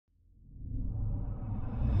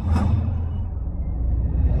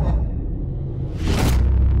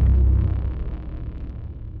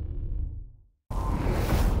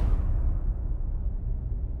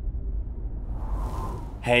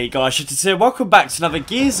Hey guys, Shadowz here. Welcome back to another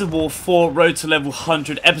Gears of War 4 Road to Level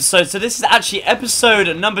 100 episode. So this is actually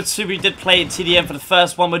episode number 2. We did play TDM for the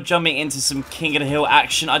first one. We're jumping into some King of the Hill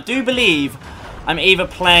action. I do believe I'm either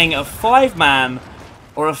playing a 5-man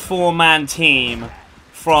or a 4-man team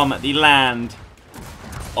from the land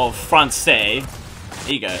of France. Here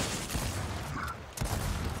you go.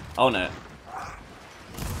 Oh no.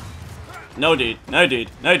 No dude, no dude,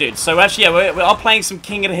 no dude. So actually yeah, we are playing some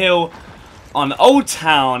King of the Hill on Old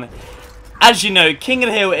Town. As you know, King of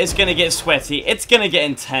the Hill is going to get sweaty. It's going to get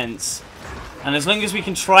intense. And as long as we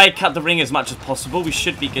can try cut the ring as much as possible, we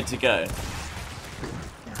should be good to go.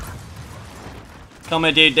 Come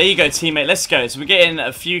on, dude. There you go, teammate. Let's go. So we're getting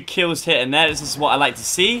a few kills here and there. This is what I like to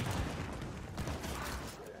see.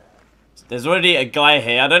 There's already a guy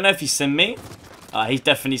here. I don't know if he's seen me. He's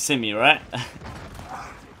definitely seen me, right?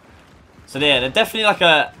 So yeah, they're definitely like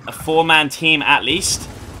a 4-man team at least.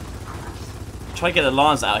 Try to get the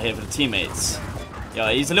Lance out here for the teammates.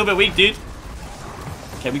 Yeah, he's a little bit weak, dude.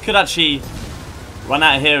 Okay, we could actually run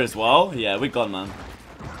out here as well. Yeah, we're gone, man.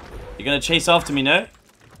 You're going to chase after me, no?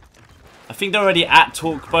 I think they're already at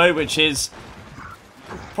Talkbow, which is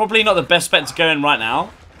probably not the best bet to go in right now.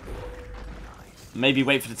 Maybe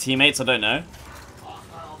wait for the teammates, I don't know.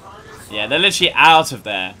 Yeah, they're literally out of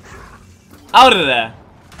there. Out of there.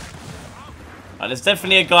 Right, there's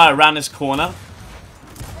definitely a guy around this corner.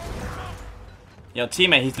 Yo,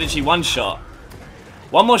 teammate, he's literally one shot.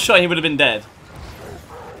 One more shot, he would have been dead.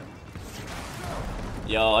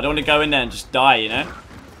 Yo, I don't want to go in there and just die, you know?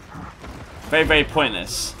 Very, very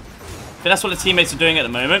pointless. I think that's what the teammates are doing at the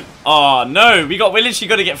moment. Oh, no! We literally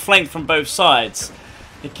got to get flanked from both sides.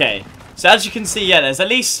 Okay. So, as you can see, yeah, there's at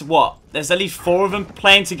least, what? There's at least 4 of them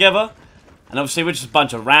playing together. And obviously, we're just a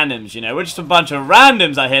bunch of randoms, you know? We're just a bunch of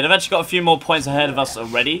randoms out here. They've actually got a few more points ahead of us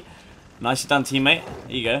already. Nicely done, teammate.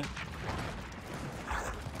 There you go.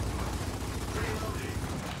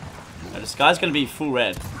 This guy's going to be full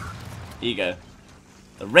red. There you go.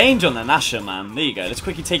 The range on the Nasher, man. There you go. Let's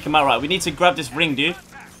quickly take him out. Right, we need to grab this ring, dude.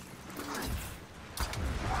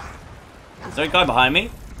 Is there a guy behind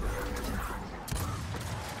me?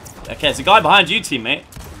 Okay, there's a guy behind you, teammate.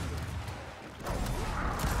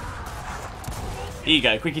 There you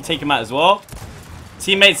go. Quickly take him out as well.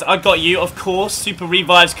 Teammates, I got you, of course. Super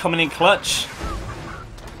revives coming in clutch.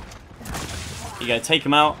 There you go. Take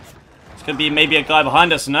him out. It's going to be maybe a guy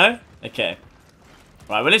behind us, no? Okay.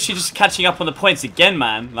 Right, we're literally just catching up on the points again,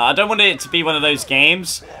 man. Like, I don't want it to be one of those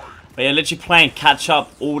games where you're literally playing catch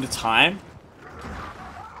up all the time.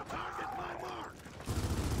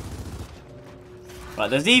 Right,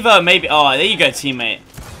 there's either maybe... Oh, there you go, teammate.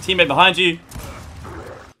 Teammate behind you.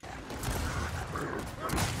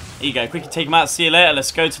 There you go. Quickly take him out. See you later.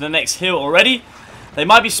 Let's go to the next hill already. They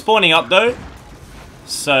might be spawning up, though.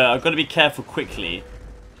 So, I've got to be careful quickly.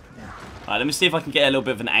 Alright, let me see if I can get a little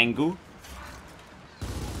bit of an angle.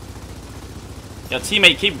 Yo,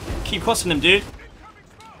 teammate, keep crossing them, dude.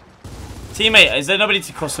 Teammate, is there nobody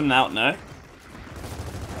to cross them now? No.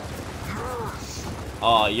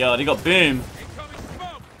 Oh, yo, they got boom.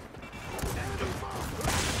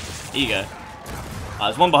 There you go.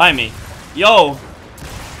 There's one behind me. Yo!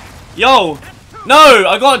 Yo! No!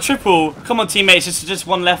 I got a triple! Come on, teammates, just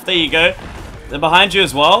one left. There you go. They're behind you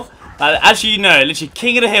as well. As you know, literally,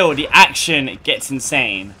 King of the Hill, the action gets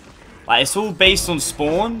insane. Like, it's all based on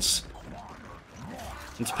spawns.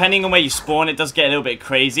 And depending on where you spawn, it does get a little bit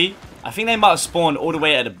crazy. I think they might have spawned all the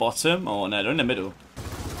way at the bottom. Oh, no, they're in the middle.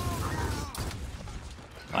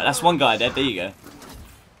 Right, that's one guy dead. There you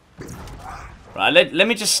go. Right, let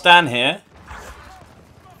me just stand here.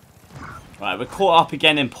 Right, we're caught up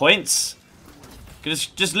again in points.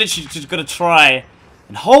 Just literally just got to try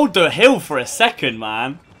and hold the hill for a second,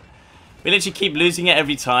 man. We literally keep losing it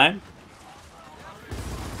every time.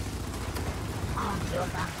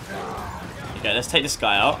 Okay, let's take this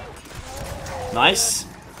guy out. Nice.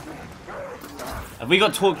 Have we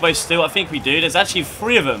got Talkbow still? I think we do. There's actually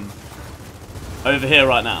 3 of them over here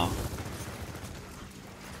right now.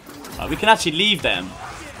 Right, we can actually leave them.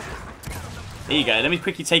 There you go. Let me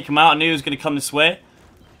quickly take him out. I knew he was going to come this way.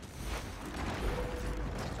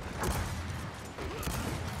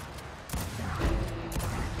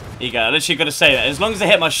 There you go, I literally got to say that. As long as I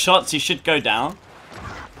hit my shots, he should go down.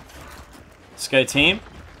 Let's go, team.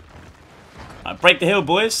 Right, break the hill,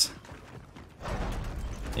 boys.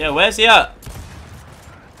 Yeah, where's he at?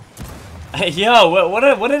 Yo, what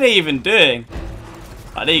are they even doing?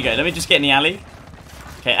 Right, there you go. Let me just get in the alley.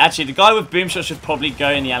 Okay, actually, the guy with boom shot should probably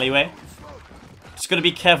go in the alleyway. Just got to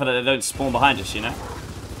be careful that they don't spawn behind us, you know?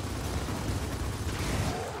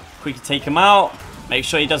 Quickly take him out. Make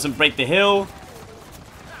sure he doesn't break the hill.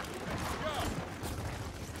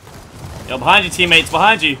 Yo, behind you, teammates,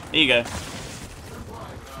 behind you. There you go.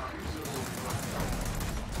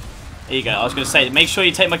 There you go. I was going to say, make sure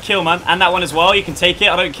you take my kill, man. And that one as well. You can take it.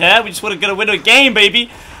 I don't care. We just want to win a game, baby.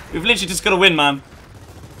 We've literally just got to win, man.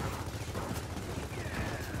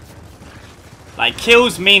 Like,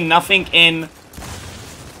 kills mean nothing in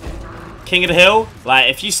King of the Hill. Like,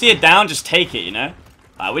 if you see it down, just take it, you know?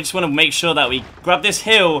 Like, we just want to make sure that we grab this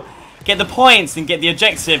hill, get the points, and get the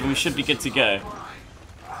objective, and we should be good to go.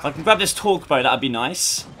 If I can grab this torque bow, that'd be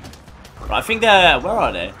nice. Right, I think they're... Where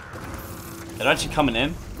are they? They're actually coming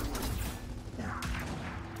in.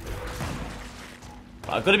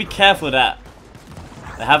 Right, I've got to be careful of that.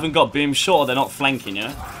 They haven't got boom shot or they're not flanking, you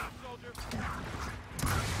know?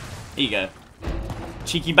 Here you go.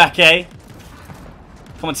 Cheeky back A.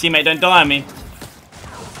 Come on, teammate, don't die on me.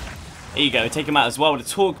 Here you go, take him out as well with a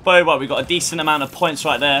torque bow. Right, we've got a decent amount of points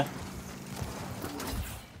right there.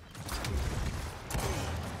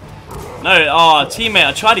 No, oh, teammate,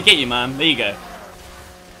 I tried to get you, man. There you go.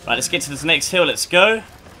 Right, let's get to this next hill. Let's go.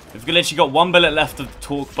 We've literally got 1 bullet left of the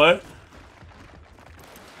torque bow.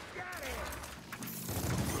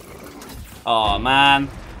 Oh, man.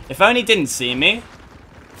 If only he didn't see me.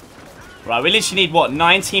 Right, we literally need, what,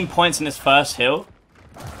 19 points in this first hill?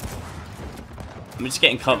 I'm just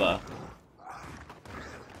getting cover.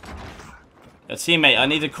 Yo, teammate, I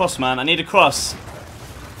need a cross, man. I need a cross.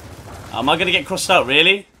 Am I going to get crossed out,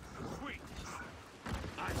 really?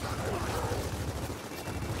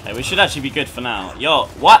 Okay, we should actually be good for now. Yo,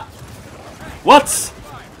 what? What?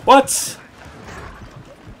 What?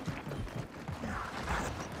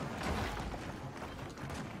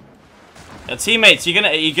 Yo, teammates,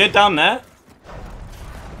 are you good down there?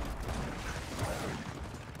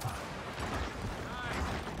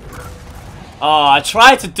 Oh, I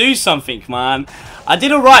tried to do something, man. I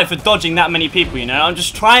did alright for dodging that many people, you know. I'm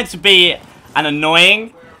just trying to be an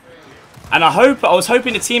annoying. And I was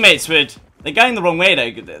hoping the teammates would... They're going the wrong way,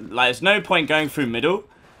 though. Like, there's no point going through middle.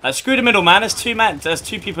 Like, screw the middle, man. There's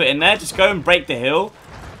two people in there. Just go and break the hill.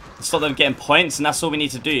 And stop them getting points, and that's all we need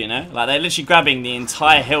to do, you know. Like, they're literally grabbing the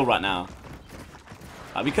entire hill right now.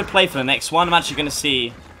 Like, we could play for the next one. I'm actually going to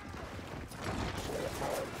see...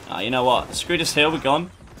 Oh, you know what? Screw this hill. We're gone.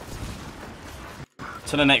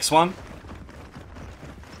 To the next one.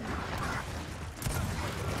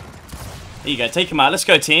 There you go. Take him out. Let's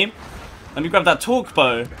go, team. Let me grab that torque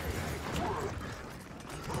bow.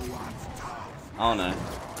 Oh, no.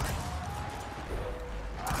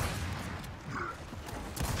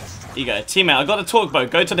 There you go. Teammate, I got the torque bow.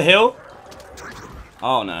 Go to the hill.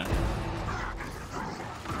 Oh, no.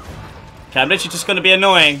 Okay, I'm literally just going to be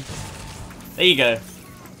annoying. There you go.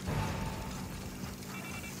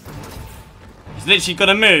 He's literally got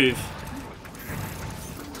to move.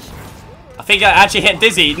 I think I actually hit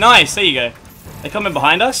Dizzy. Nice. There you go. They're coming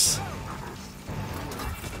behind us.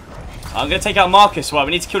 I'm going to take out Marcus. Right, we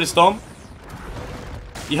need to kill the Storm.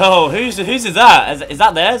 Yo, whose is that? Is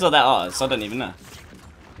that theirs or that ours? I don't even know.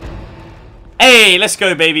 Hey, let's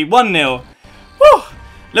go, baby. 1-0. Woo!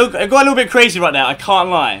 It got a little bit crazy right now. I can't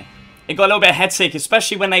lie. It got a little bit head-sick,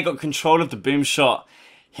 especially when they got control of the boom shot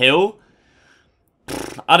hill.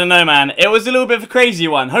 I don't know, man. It was a little bit of a crazy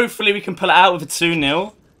one. Hopefully, we can pull it out with a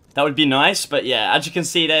 2-0. That would be nice. But yeah, as you can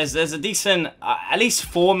see, there's a decent, at least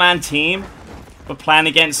 4-man team we're playing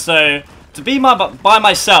against. So to be by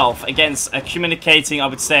myself against a communicating, I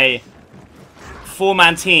would say,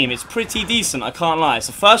 4-man team, it's pretty decent. I can't lie.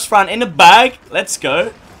 So first round in the bag. Let's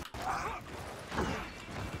go.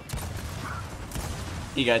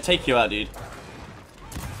 Here you go. Take you out, dude.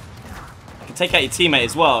 You can take out your teammate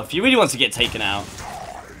as well if you really want to get taken out.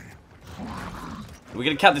 We're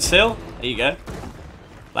gonna cap this hill. There you go.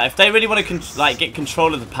 Like, if they really want to get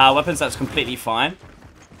control of the power weapons, that's completely fine.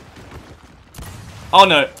 Oh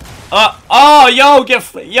no. Oh, yo,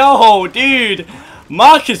 yo, dude.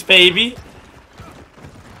 Marcus, baby.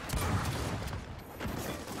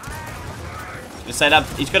 Just say that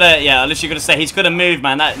he's gonna, yeah, literally gonna say he's gonna move,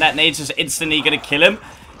 man. That nade's just instantly gonna kill him.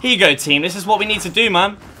 Here you go, team. This is what we need to do,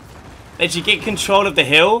 man. Literally get control of the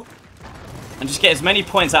hill and just get as many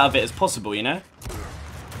points out of it as possible, you know?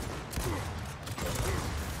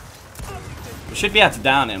 We should be able to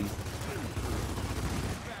down him.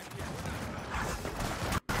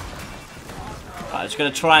 I'm just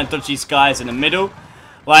gonna try and dodge these guys in the middle.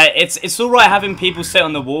 Like, it's alright having people sit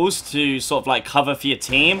on the walls to sort of like cover for your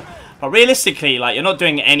team, but realistically, like, you're not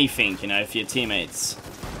doing anything, you know, for your teammates.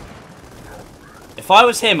 If I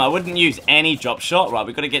was him, I wouldn't use any drop shot. Right,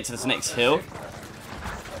 we've got to get to this next hill.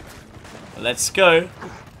 Let's go.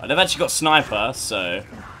 Right, they've actually got sniper, so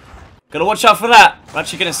gotta watch out for that. I'm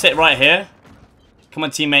actually gonna sit right here. Come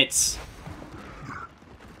on, teammates.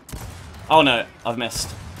 Oh no, I've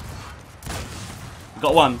missed. We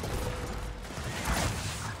got one.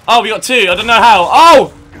 Oh, we got two. I don't know how.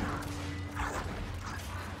 Oh!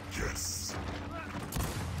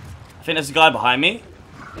 I think there's a guy behind me.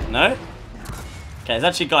 No? Okay, there's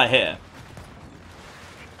actually a guy here.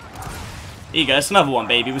 Here you go, it's another one,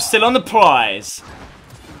 baby. We're still on the prize.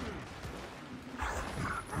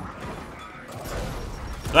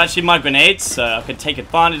 They're actually my grenades, so I can take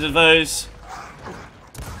advantage of those.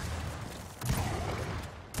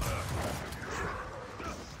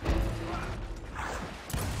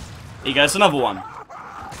 Here you go, it's another one.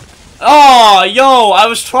 Oh, yo, I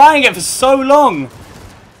was trying it for so long.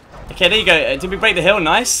 Okay, there you go. Did we break the hill?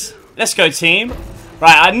 Nice. Let's go, team.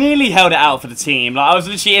 Right, I nearly held it out for the team. Like, I was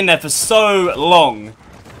literally in there for so long.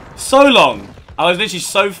 So long. I was literally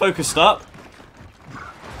so focused up.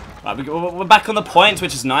 Right, we're back on the points,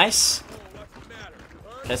 which is nice.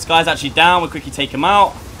 Okay, this guy's actually down. We'll quickly take him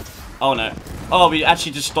out. Oh, no. Oh, we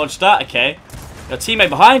actually just dodged that. Okay. Your teammate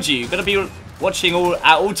behind you. You've got to be watching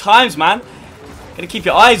at all times, man. Got to keep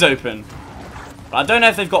your eyes open. But I don't know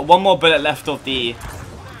if they've got one more bullet left of the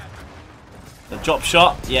drop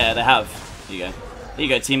shot. Yeah, they have. Here you go. Here you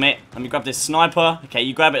go, teammate. Let me grab this sniper. Okay,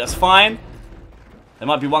 you grab it. That's fine. There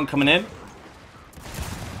might be one coming in.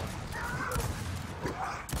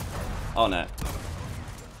 Oh, no.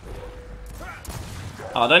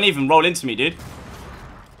 Oh, don't even roll into me, dude.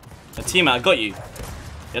 Your teammate, I got you.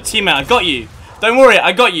 Your teammate, I got you. Don't worry,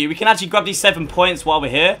 I got you. We can actually grab these 7 points while we're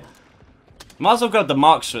here. Might as well grab the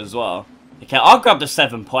Markstra as well. Okay, I'll grab the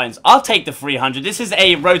 7 points. I'll take the 300. This is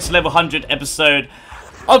a Road to Level 100 episode.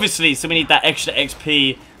 Obviously, so we need that extra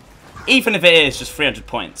XP. Even if it is just 300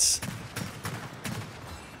 points.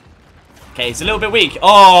 Okay, it's a little bit weak.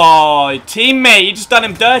 Oh, teammate, you just done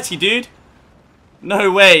him dirty, dude. No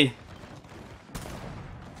way.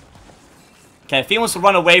 Okay, if he wants to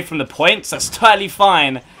run away from the points, that's totally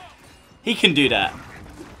fine. He can do that.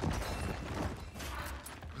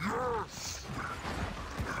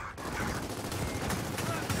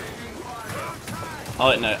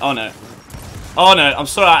 Oh, no. Oh, no. Oh, no. I'm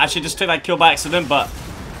sorry. I actually just took that kill by accident, but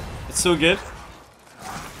it's still good.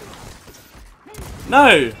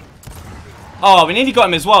 No. Oh, we nearly got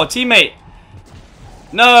him as well. Teammate.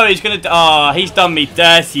 No, he's going to... Oh, he's done me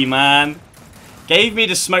dirty, man. Gave me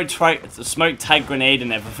the smoke tag grenade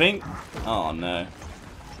and everything. Oh, no.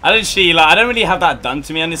 I literally, like, I don't really have that done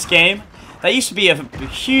to me on this game. That used to be a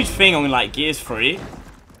huge thing on, like, Gears 3.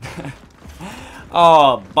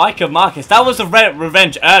 Oh, Biker Marcus. That was a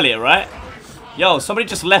revenge earlier, right? Yo, somebody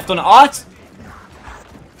just left on art.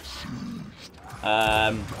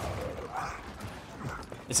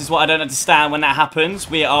 This is what I don't understand when that happens.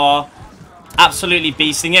 We are absolutely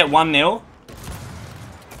beasting it. 1-0.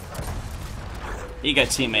 Here you go,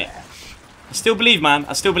 teammate. I still believe, man.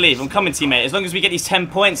 I still believe. I'm coming, teammate. As long as we get these 10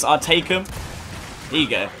 points, I'll take them. Here you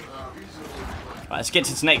go. Right, let's get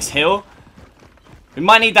to this next hill. We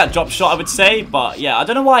might need that drop shot, I would say. But, yeah, I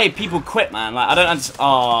don't know why people quit, man. Like, I don't understand.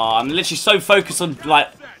 Oh, I'm literally so focused on, like,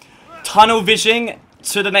 tunnel visioning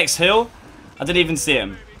to the next hill. I didn't even see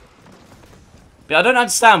him. But I don't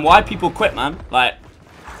understand why people quit, man. Like,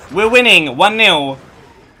 we're winning 1-0,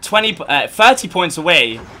 30 points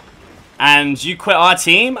away. And you quit our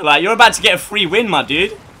team? Like, you're about to get a free win, my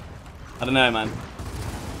dude. I don't know, man.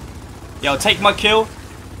 Yo, take my kill.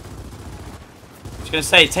 I was gonna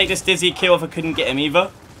say, take this Dizzy kill if I couldn't get him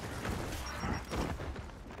either.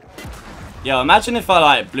 Yo, imagine if I,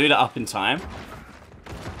 like, blew that up in time.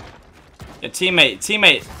 Yeah,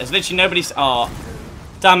 teammate. There's literally nobody... Oh,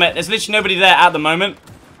 damn it. There's literally nobody there at the moment.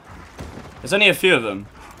 There's only a few of them.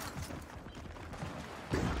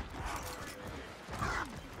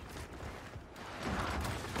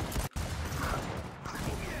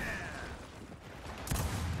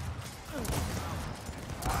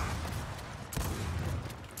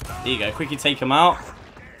 There you go, quickly take him out.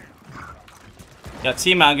 Yeah,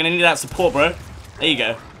 teammate, I'm gonna need that support, bro. There you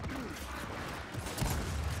go.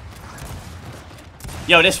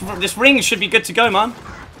 Yo, this ring should be good to go, man.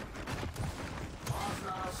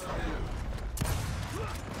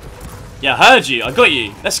 Yeah, I heard you. I got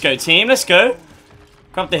you. Let's go, team. Let's go.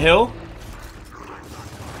 Grab the hill.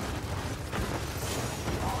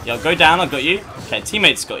 Yo, go down. I got you. Okay,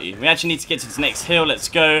 teammates got you. We actually need to get to this next hill. Let's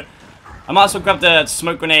go. I might as well grab the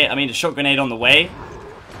smoke grenade, the shot grenade on the way.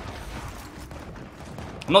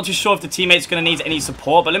 I'm not too sure if the teammate's going to need any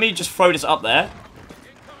support, but let me just throw this up there.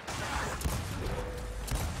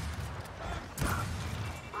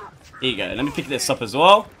 There you go. Let me pick this up as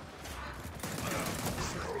well.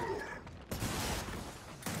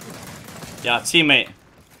 Yeah, teammate.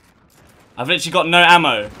 I've literally got no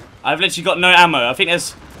ammo. I think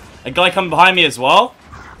there's A guy coming behind me as well.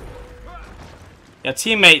 Your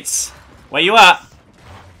teammates, where you at?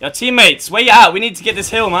 Your teammates, where you at? We need to get this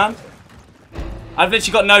hill, man. I've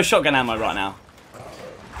literally got no shotgun ammo right now.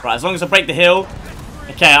 Right, as long as I break the hill.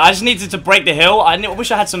 Okay, I just needed to break the hill. I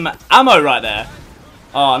wish I had some ammo right there.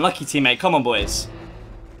 Oh, unlucky teammate. Come on, boys.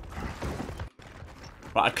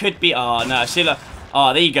 Right, I could be... Oh, no. See, look.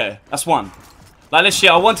 Oh, there you go. That's one. Like, literally,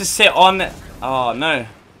 I want to sit on... Oh, no.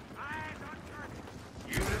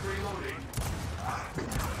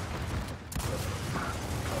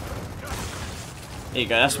 There you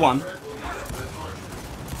go. That's one.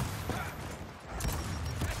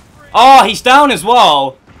 Oh, he's down as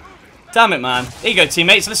well. Damn it, man. There you go,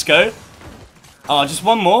 teammates. Let's go. Oh, just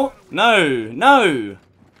one more? No. No.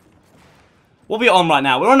 What are we on right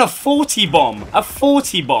now? We're on a 40 bomb. A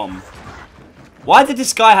 40 bomb. Why did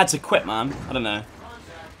this guy have to quit, man? I don't know.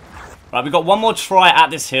 Right, we got one more try at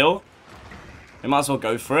this hill. We might as well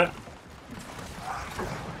go for it.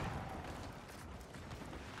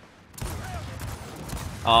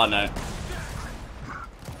 Oh, no.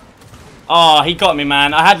 Oh, he got me,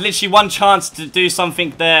 man. I had literally one chance to do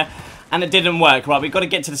something there, and it didn't work. Right, we've got to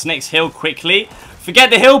get to this next hill quickly. Forget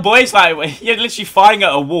the hill, boys. Like, you're literally firing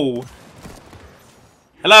at a wall.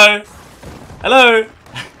 Hello? Hello?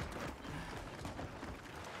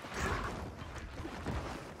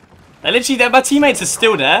 They're literally, my teammates are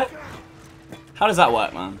still there. How does that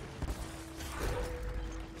work, man?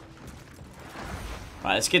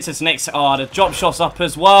 Right, let's get to this next... Oh, the drop shot's up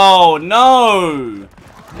as well. No!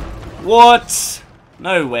 What?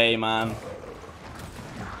 No way, man.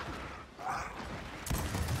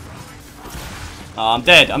 Oh, I'm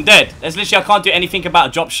dead. I'm dead. There's literally... I can't do anything about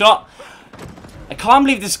a drop shot. I can't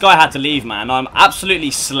believe this guy had to leave, man. I'm absolutely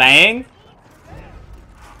slaying.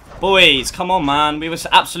 Boys, come on, man. We were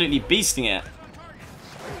absolutely beasting it.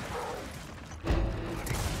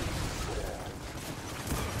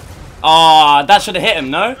 Oh, that should have hit him,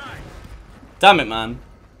 no? Damn it, man.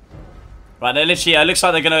 Right, they literally, it looks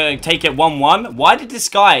like they're going to take it 1-1. Why did this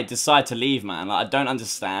guy decide to leave, man? Like, I don't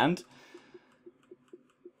understand.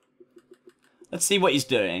 Let's see what he's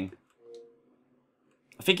doing.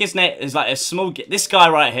 I think his name is like a small... This guy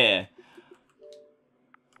right here.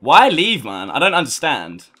 Why leave, man? I don't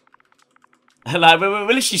understand. Like, we're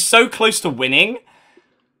literally so close to winning.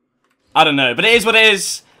 I don't know, but it is what it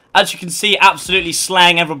is. As you can see, absolutely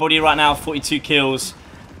slaying everybody right now. 42 kills.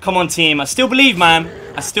 Come on, team. I still believe, man.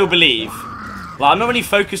 I still believe. Like, I'm not really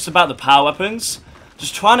focused about the power weapons.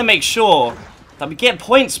 Just trying to make sure that we get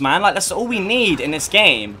points, man. Like, that's all we need in this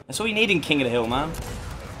game. That's all we need in King of the Hill, man.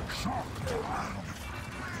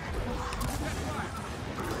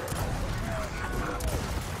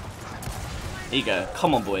 There you go.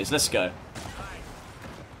 Come on, boys. Let's go.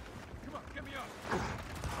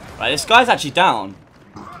 Right, this guy's actually down.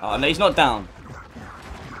 Oh, no, he's not down.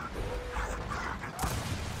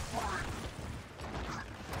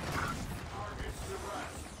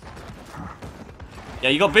 Yeah,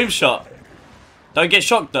 you got boom shot. Don't get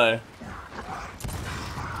shocked, though.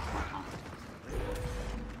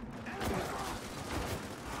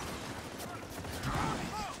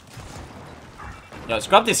 Yo, let's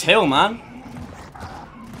grab this hill, man.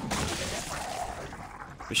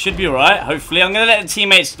 We should be alright, hopefully. I'm going to let the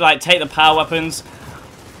teammates, like, take the power weapons.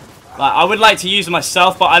 Like, I would like to use them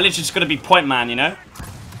myself, but I literally just got to be point man, you know?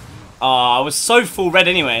 Oh, I was so full red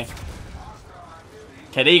anyway.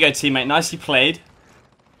 Okay, there you go, teammate. Nicely played.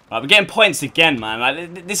 Right, we're getting points again, man.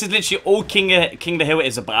 Like, this is literally all King of the Hill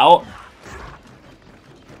is about.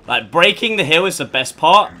 Like, breaking the hill is the best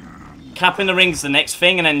part. Capping the ring is the next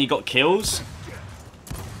thing, and then you got kills.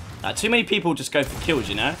 Like, too many people just go for kills,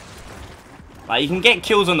 you know? Like, you can get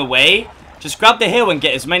kills on the way. Just grab the hill and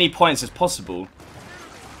get as many points as possible.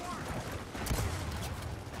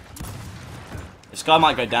 This guy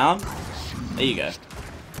might go down. There you go.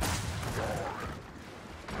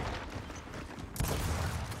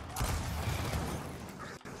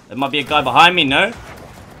 There might be a guy behind me, no?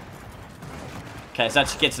 Okay, let's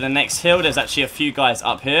actually get to the next hill. There's actually a few guys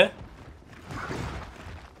up here.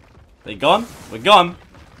 They gone? We're gone.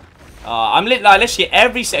 I'm like literally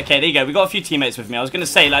every... Okay, there you go. We got a few teammates with me. I was going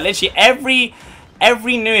to say, like, literally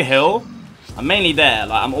every new hill, I'm mainly there.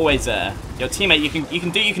 Like, I'm always there. Your teammate,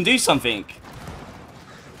 you can do something.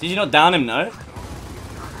 Did you not down him, no?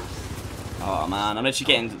 Oh, man. I'm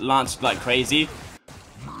literally getting lanced like crazy.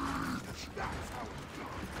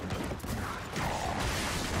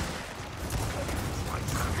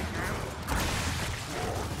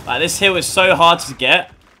 Like, this hill is so hard to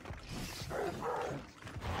get.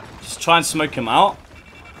 Just try and smoke him out.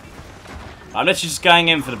 I'm literally just going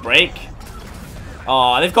in for the break.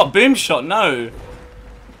 Oh, they've got boom shot. No.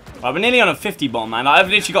 Right, we're nearly on a 50 bomb, man. I've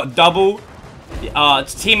literally got double.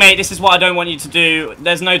 Teammate, this is what I don't want you to do.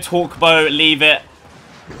 There's no talk bow. Leave it.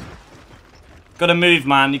 Gotta move,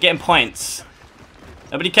 man. You're getting points.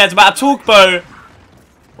 Nobody cares about a talk bow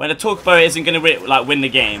when a talk bow isn't gonna win the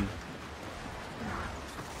game.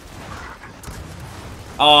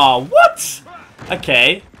 Oh, what?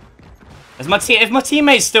 Okay. If my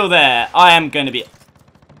teammate's still there, I am gonna be.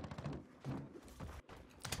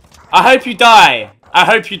 I hope you die. I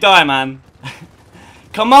hope you die, man.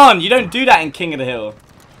 Come on, you don't do that in King of the Hill.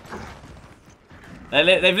 They've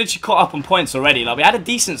literally caught up on points already. Like, we had a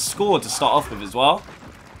decent score to start off with as well.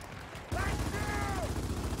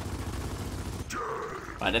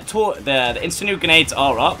 Right, the instant grenades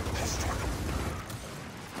are up.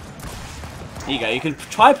 There you go. You can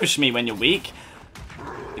try push me when you're weak.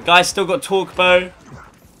 The guy's still got torque bow.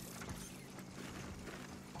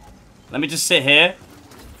 Let me just sit here.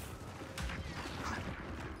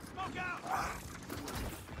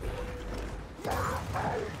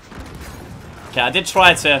 Okay, I did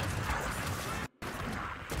try to...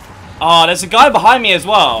 Oh, there's a guy behind me as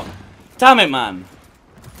well. Damn it, man.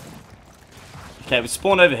 Okay, we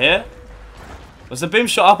spawned over here. Was the boom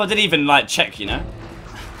shot up? I didn't even, like, check, you know.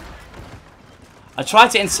 I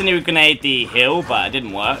tried to instantly grenade the hill, but it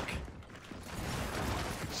didn't work.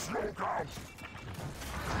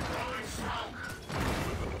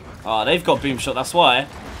 Oh, they've got boom shot, that's why.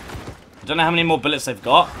 I don't know how many more bullets they've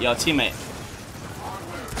got. Yo, teammate.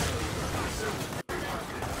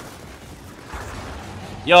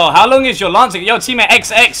 Yo, how long is your lance? Yo, teammate,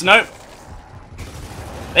 XX, nope.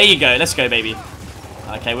 There you go, let's go, baby.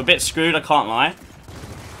 Okay, we're a bit screwed, I can't lie.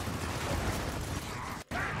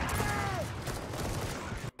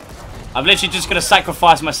 I'm literally just gonna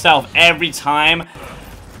sacrifice myself every time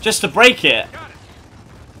just to break it.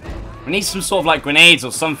 We need some sort of like grenades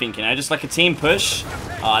or something, you know, just like a team push.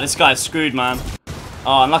 Ah, this guy's screwed, man.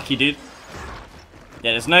 Oh, unlucky, dude.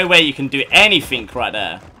 Yeah, there's no way you can do anything right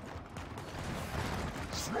there.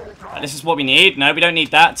 Right, this is what we need. No, we don't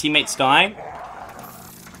need that. Teammates dying.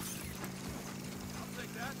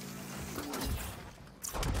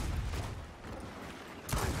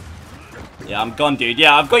 Yeah, I'm gone, dude.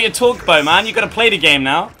 Yeah, I've got your torque bow, man. You gotta play the game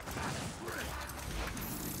now.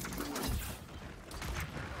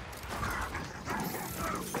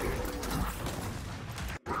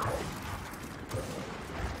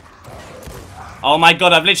 Oh my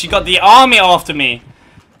god, I've literally got the army after me.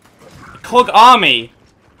 The Cog army.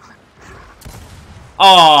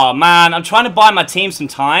 Oh man, I'm trying to buy my team some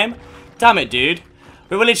time. Damn it, dude.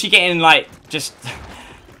 We were literally getting like, just...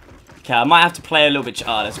 Okay, I might have to play a little bit...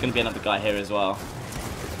 Oh, there's going to be another guy here as well.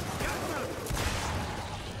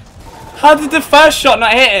 How did the first shot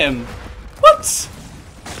not hit him? What?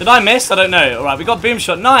 Did I miss? I don't know. Alright, we got boom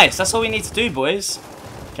shot. Nice. That's all we need to do, boys.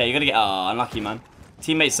 Okay, you got to get... Oh, unlucky, man.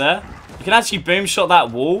 Teammates there. You can actually boom shot that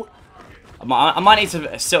wall. I might need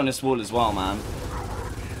to sit on this wall as well, man.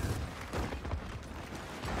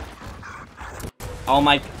 Oh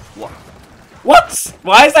my... What? What?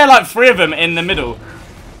 Why is there like 3 of them in the middle?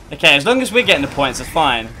 Okay, as long as we're getting the points, that's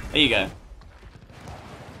fine. There you go.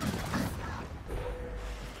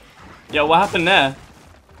 Yo, what happened there?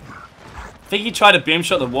 I think he tried to boom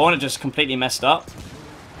shot the wall and it just completely messed up.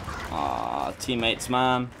 Aw, teammates,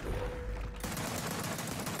 man.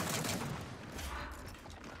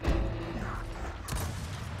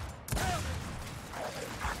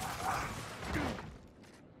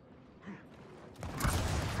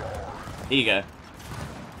 Here you go.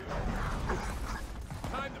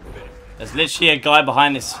 There's literally a guy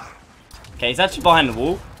behind this. Okay, he's actually behind the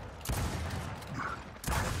wall.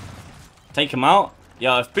 Take him out.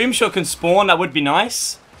 Yo, if Boomshot can spawn, that would be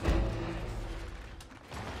nice.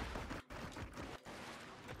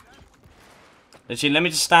 Literally, let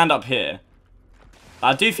me just stand up here.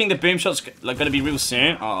 I do think the Boomshot's like, going to be real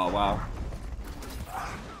soon. Oh, wow.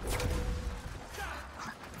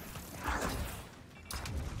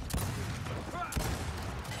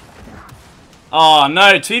 Oh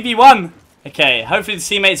no, 2v1. Okay, hopefully the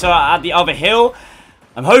teammates are at the other hill.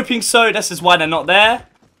 I'm hoping so. This is why they're not there.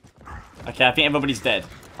 Okay, I think everybody's dead.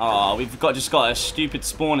 Oh, we've just got a stupid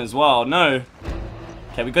spawn as well. No.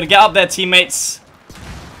 Okay, we've got to get up there, teammates.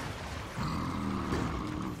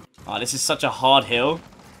 Oh, this is such a hard hill.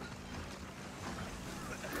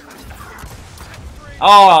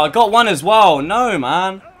 Oh, I got one as well. No,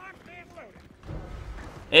 man.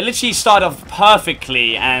 It literally started off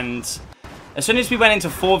perfectly and... As soon as we went into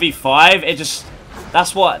 4v5, it just...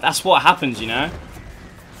 That's what happens, you know?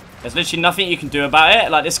 There's literally nothing you can do about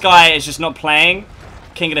it. Like, this guy is just not playing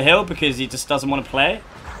King of the Hill because he just doesn't want to play.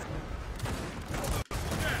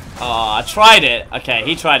 Oh, I tried it. Okay,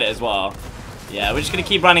 he tried it as well. Yeah, we're just going to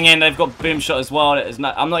keep running in. They've got boom shot as well.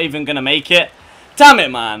 I'm not even going to make it. Damn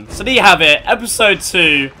it, man. So there you have it. Episode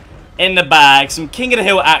 2 in the bag. Some King of the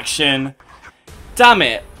Hill action. Damn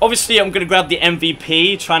it. Obviously, I'm going to grab the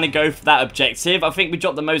MVP, trying to go for that objective. I think we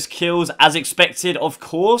dropped the most kills as expected, of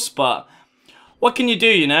course, but what can you do,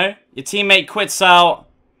 you know? Your teammate quits out.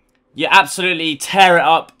 You absolutely tear it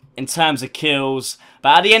up in terms of kills.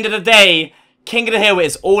 But at the end of the day, King of the Hill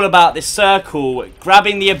is all about this circle,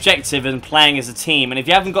 grabbing the objective and playing as a team. And if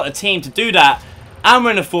you haven't got a team to do that, and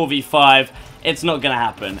we're in a 4v5, it's not going to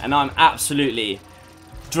happen. And I'm absolutely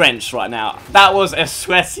drenched right now. That was a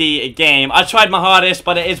sweaty game. I tried my hardest,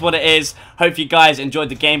 but it is what it is. Hope you guys enjoyed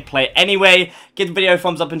the gameplay anyway. Give the video a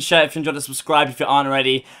thumbs up and share if you enjoyed it. Subscribe if you aren't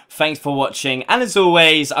already. Thanks for watching. And as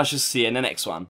always, I shall see you in the next one.